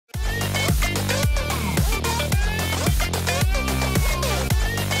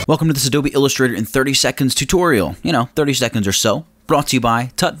Welcome to this Adobe Illustrator in 30 seconds tutorial. 30 seconds or so. Brought to you by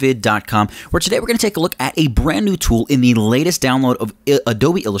tutvid.com, where today we're going to take a look at a brand new tool in the latest download of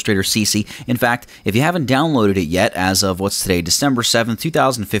Adobe Illustrator CC. In fact, if you haven't downloaded it yet, as of what's today, December 7th,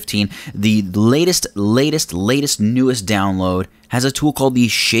 2015, the latest, newest download has a tool called the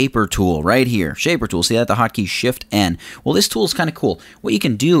Shaper tool right here. Shaper tool. See that? The hotkey Shift-N. Well, this tool is kind of cool. What you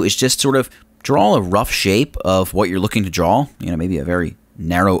can do is just sort of draw a rough shape of what you're looking to draw. Maybe a very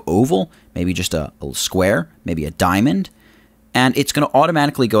narrow oval, maybe just a square, maybe a diamond. And it's going to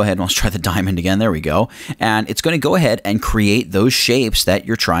automatically go ahead, and let's try the diamond again, there we go. And it's going to go ahead and create those shapes that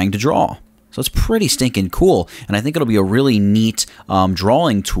you're trying to draw. So it's pretty stinking cool, and I think it'll be a really neat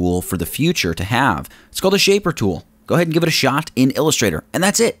drawing tool for the future to have. It's called the Shaper tool. Go ahead and give it a shot in Illustrator, and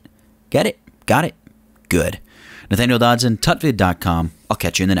that's it. Get it? Got it? Good. Nathaniel Dodson, tutvid.com. I'll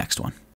catch you in the next one.